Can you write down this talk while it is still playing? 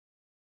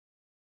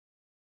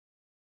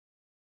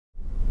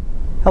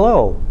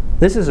Hello,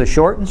 this is a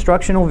short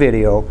instructional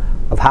video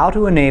of how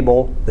to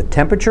enable the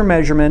temperature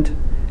measurement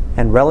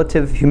and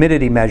relative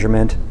humidity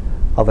measurement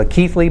of a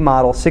Keithley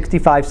Model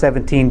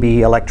 6517B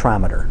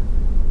electrometer.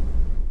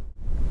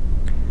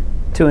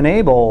 To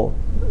enable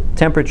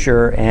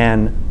temperature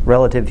and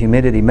relative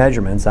humidity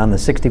measurements on the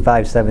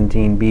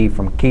 6517B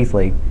from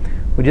Keithley,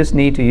 we just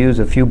need to use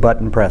a few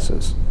button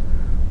presses.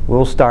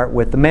 We'll start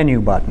with the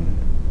menu button.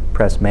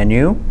 Press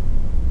menu,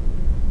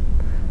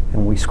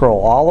 and we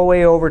scroll all the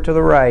way over to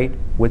the right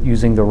with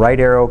using the right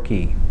arrow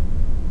key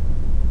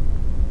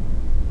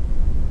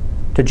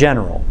to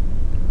general.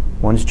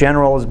 Once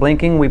general is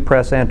blinking, we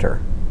press enter.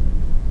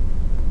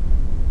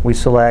 We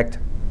select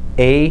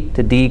A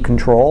to D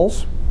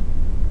controls,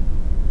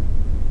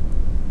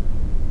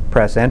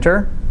 press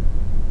enter,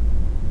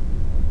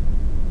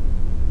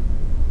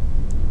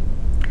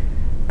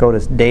 go to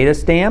data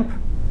stamp,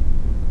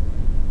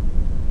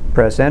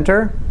 press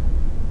enter,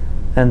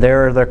 and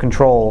there are the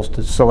controls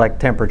to select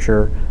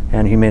temperature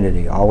and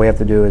humidity. All we have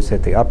to do is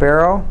hit the up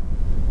arrow,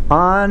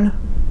 on,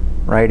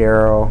 right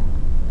arrow,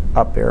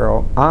 up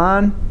arrow,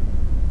 on,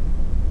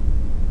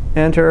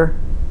 enter,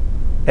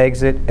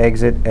 exit,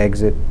 exit,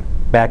 exit,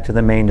 back to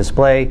the main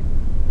display.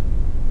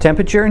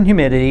 Temperature and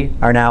humidity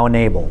are now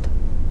enabled.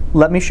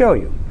 Let me show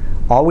you.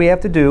 All we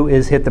have to do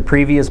is hit the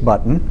previous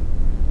button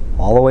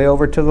all the way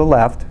over to the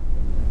left,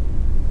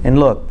 and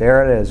look,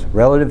 there it is.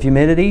 Relative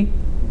humidity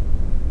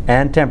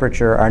and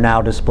temperature are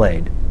now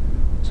displayed.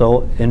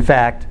 So in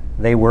fact,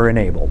 they were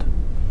enabled.